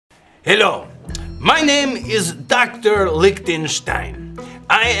Hello, my name is Dr. Lichtenstein.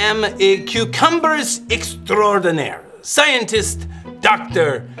 I am a cucumbers extraordinaire, scientist,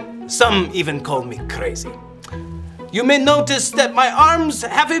 doctor, some even call me crazy. You may notice that my arms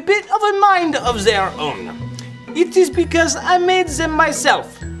have a bit of a mind of their own. It is because I made them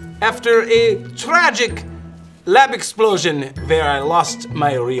myself after a tragic lab explosion where I lost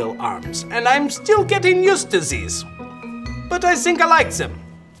my real arms, and I'm still getting used to these. But I think I like them.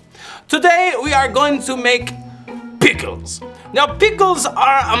 Today we are going to make pickles. Now pickles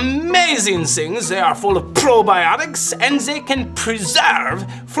are amazing things. They are full of probiotics and they can preserve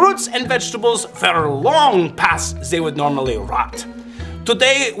fruits and vegetables for long past they would normally rot.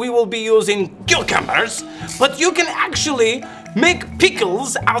 Today we will be using cucumbers, but you can actually make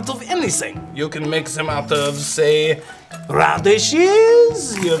pickles out of anything. You can make them out of, say,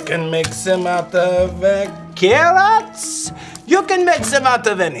 radishes. You can make them out of carrots. You can make them out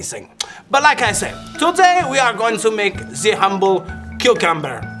of anything. But like I said, today we are going to make the humble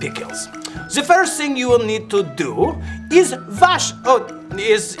cucumber pickles. The first thing you will need to do is taste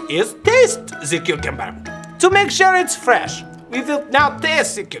the cucumber to make sure it's fresh. We will now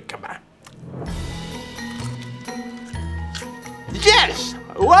taste the cucumber. Yes,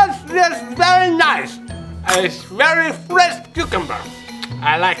 what's this? Very nice. It's very fresh cucumber.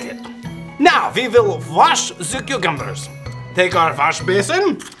 I like it. Now we will wash the cucumbers. Take our wash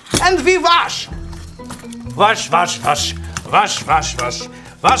basin and we wash. Wash, wash, wash, wash, wash, wash.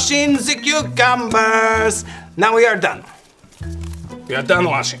 Washing the cucumbers. Now we are done. We are done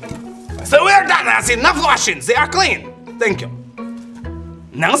washing. So we are done. That's enough washing. They are clean. Thank you.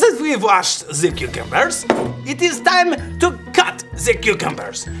 Now that we've washed the cucumbers, it is time to cut the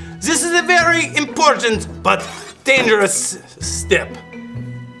cucumbers. This is a very important but dangerous step.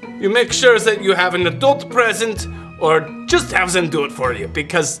 You make sure that you have an adult present or just have them do it for you,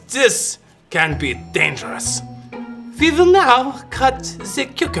 because this can be dangerous. We will now cut the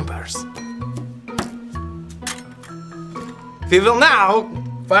cucumbers. We will now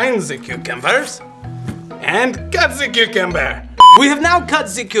find the cucumbers and cut the cucumber. We have now cut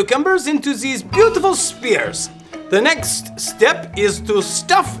the cucumbers into these beautiful spears. The next step is to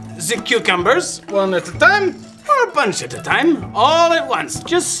stuff the cucumbers one at a time or a bunch at a time, all at once.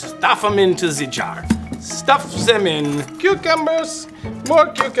 Just stuff them into the jar. Stuff them in. Cucumbers, more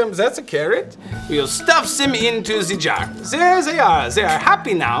cucumbers, that's a carrot. We'll stuff them into the jar. There they are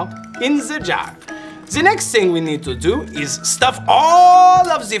happy now in the jar. The next thing we need to do is stuff all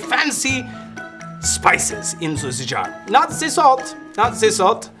of the fancy spices into the jar. Not the salt, not the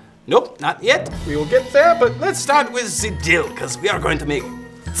salt. Nope, not yet. We will get there, but let's start with the dill, because we are going to make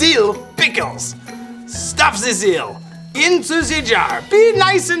dill pickles. Stuff the dill into the jar. Be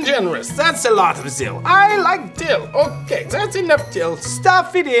nice and generous. That's a lot of dill. I like dill. Okay, that's enough dill.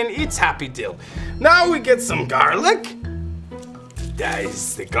 Stuff it in. It's happy dill. Now we get some garlic.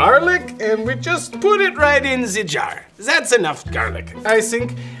 Dice the garlic and we just put it right in the jar. That's enough garlic, I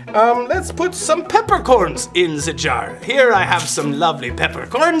think. Let's put some peppercorns in the jar. Here I have some lovely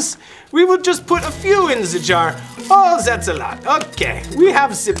peppercorns. We will just put a few in the jar. Oh, that's a lot. Okay, we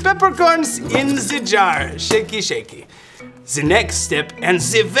have the peppercorns in the jar. Shaky, shaky. The next step, and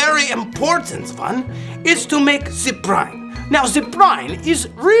the very important one, is to make the brine. Now the brine is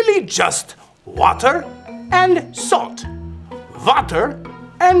really just water and salt. Water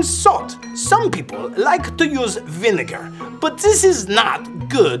and salt. Some people like to use vinegar, but this is not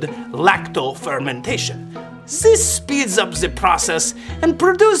good lacto-fermentation. This speeds up the process and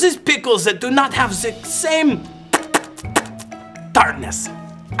produces pickles that do not have the same tartness.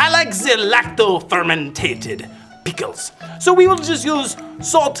 I like the lacto-fermentated pickles. So we will just use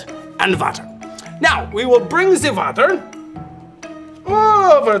salt and water. Now we will bring the water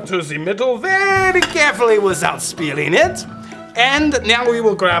over to the middle very carefully without spilling it. And now we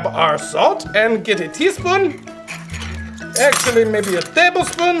will grab our salt and get a teaspoon, actually maybe a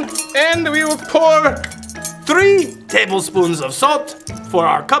tablespoon, and we will pour 3 tablespoons of salt for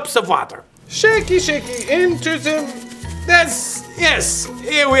our cups of water. Shaky, shaky into the, yes,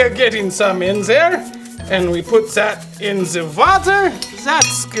 here we are getting some in there. And we put that in the water.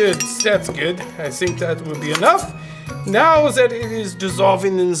 That's good, that's good. I think that will be enough. Now that it is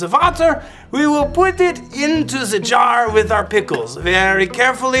dissolving in the water, we will put it into the jar with our pickles very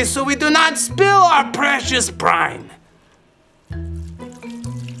carefully so we do not spill our precious brine.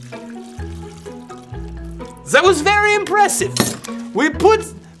 That was very impressive. We put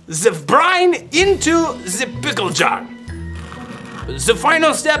the brine into the pickle jar. The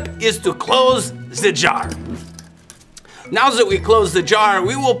final step is to close the jar. Now that we close the jar,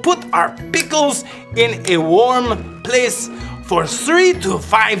 we will put our pickles in a warm place for 3 to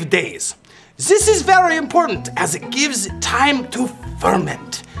 5 days. This is very important as it gives time to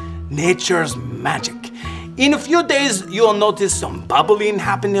ferment. Nature's magic. In a few days, you'll notice some bubbling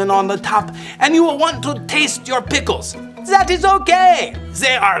happening on the top, and you will want to taste your pickles. That is okay.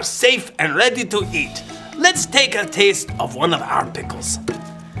 They are safe and ready to eat. Let's take a taste of one of our pickles.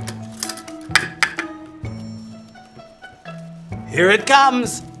 Here it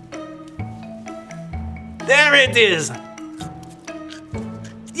comes. There it is.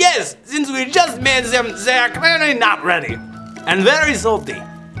 Yes, since we just made them, they are clearly not ready and very salty.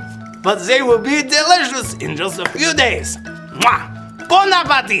 But they will be delicious in just a few days. Mwah! Bon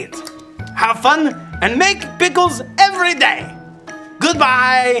appetit! Have fun and make pickles every day.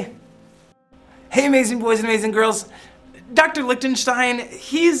 Goodbye! Hey amazing boys and amazing girls. Dr. Lichtenstein,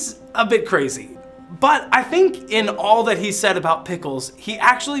 he's a bit crazy. But I think in all that he said about pickles, he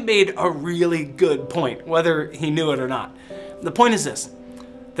actually made a really good point, whether he knew it or not. The point is this.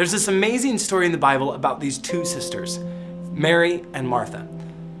 There's this amazing story in the Bible about these two sisters, Mary and Martha.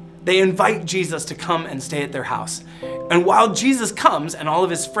 They invite Jesus to come and stay at their house. And while Jesus comes and all of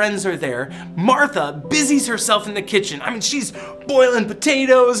his friends are there, Martha busies herself in the kitchen. I mean, she's boiling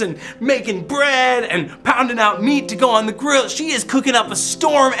potatoes and making bread and pounding out meat to go on the grill. She is cooking up a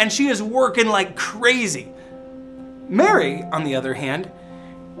storm and she is working like crazy. Mary, on the other hand,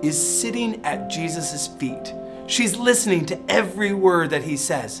 is sitting at Jesus' feet. She's listening to every word that he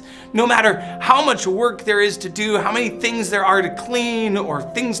says. No matter how much work there is to do, how many things there are to clean or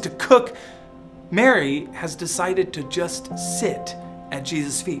things to cook, Mary has decided to just sit at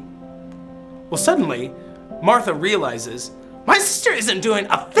Jesus' feet. Well, suddenly, Martha realizes, my sister isn't doing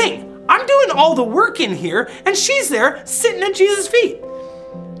a thing. I'm doing all the work in here, and she's there sitting at Jesus' feet.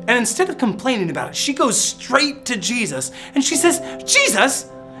 And instead of complaining about it, she goes straight to Jesus and she says, Jesus,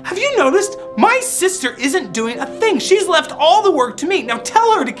 have you noticed? My sister isn't doing a thing. She's left all the work to me. Now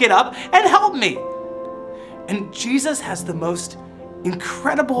tell her to get up and help me. And Jesus has the most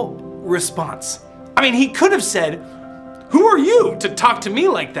incredible response. I mean, he could have said, who are you to talk to me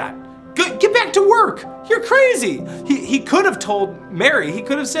like that? Get back to work. You're crazy. He could have told Mary, he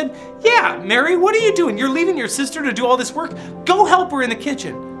could have said, yeah, Mary, what are you doing? You're leaving your sister to do all this work? Go help her in the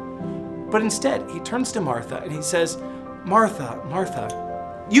kitchen. But instead, he turns to Martha and he says, Martha, Martha,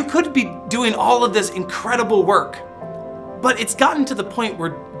 you could be doing all of this incredible work, but it's gotten to the point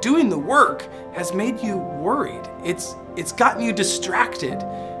where doing the work has made you worried. It's gotten you distracted.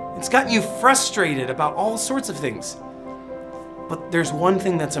 It's gotten you frustrated about all sorts of things. But there's one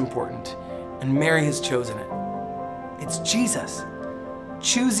thing that's important, and Mary has chosen it. It's Jesus.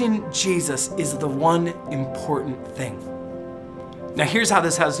 Choosing Jesus is the one important thing. Now here's how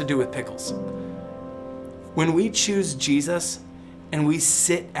this has to do with pickles. When we choose Jesus, and we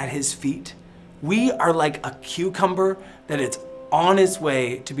sit at his feet, we are like a cucumber that is on its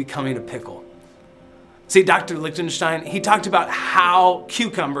way to becoming a pickle. See, Dr. Lichtenstein, he talked about how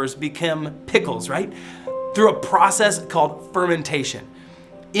cucumbers become pickles, right? Through a process called fermentation.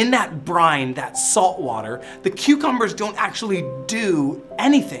 In that brine, that salt water, the cucumbers don't actually do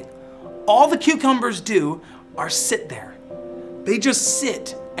anything. All the cucumbers do are sit there. They just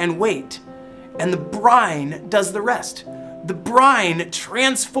sit and wait, and the brine does the rest. The brine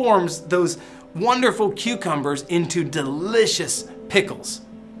transforms those wonderful cucumbers into delicious pickles.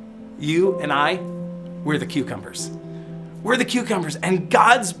 You and I, we're the cucumbers. We're the cucumbers, and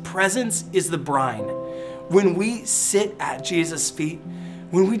God's presence is the brine. When we sit at Jesus' feet,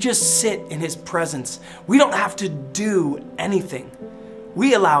 when we just sit in his presence, we don't have to do anything.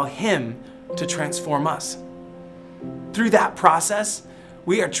 We allow him to transform us. Through that process,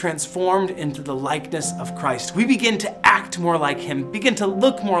 we are transformed into the likeness of Christ. We begin to act more like him, begin to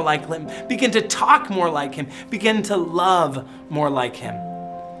look more like him, begin to talk more like him, begin to love more like him.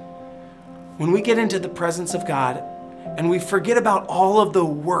 When we get into the presence of God and we forget about all of the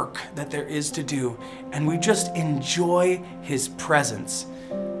work that there is to do and we just enjoy his presence,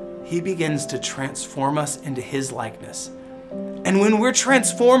 he begins to transform us into his likeness. And when we're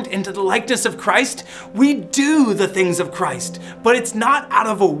transformed into the likeness of Christ, we do the things of Christ. But it's not out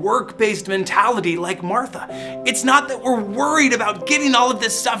of a work-based mentality like Martha. It's not that we're worried about getting all of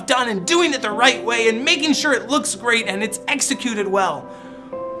this stuff done and doing it the right way and making sure it looks great and it's executed well.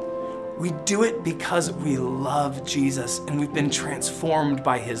 We do it because we love Jesus and we've been transformed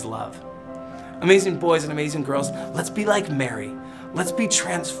by his love. Amazing boys and amazing girls, let's be like Mary. Let's be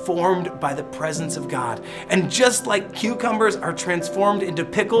transformed by the presence of God. And just like cucumbers are transformed into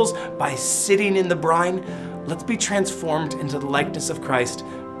pickles by sitting in the brine, let's be transformed into the likeness of Christ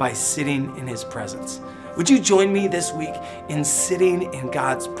by sitting in his presence. Would you join me this week in sitting in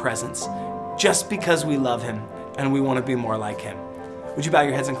God's presence just because we love him, and we want to be more like him. Would you bow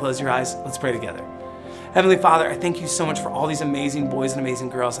your heads and close your eyes? Let's pray together. Heavenly Father, I thank you so much for all these amazing boys and amazing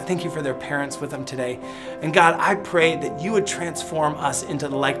girls. I thank you for their parents with them today. And God, I pray that you would transform us into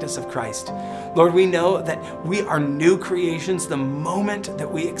the likeness of Christ. Lord, we know that we are new creations the moment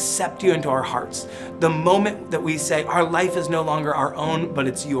that we accept you into our hearts. The moment that we say our life is no longer our own, but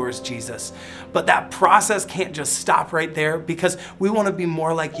it's yours, Jesus. But that process can't just stop right there, because we want to be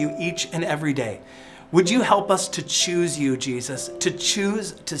more like you each and every day. Would you help us to choose you, Jesus, to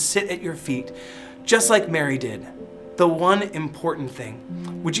choose to sit at your feet, just like Mary did, the one important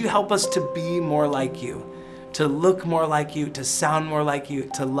thing. Would you help us to be more like you, to look more like you, to sound more like you,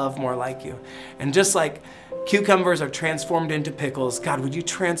 to love more like you? And just like cucumbers are transformed into pickles, God, would you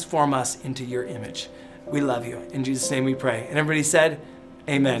transform us into your image? We love you. In Jesus' name we pray. And everybody said,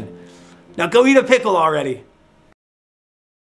 amen. Now go eat a pickle already.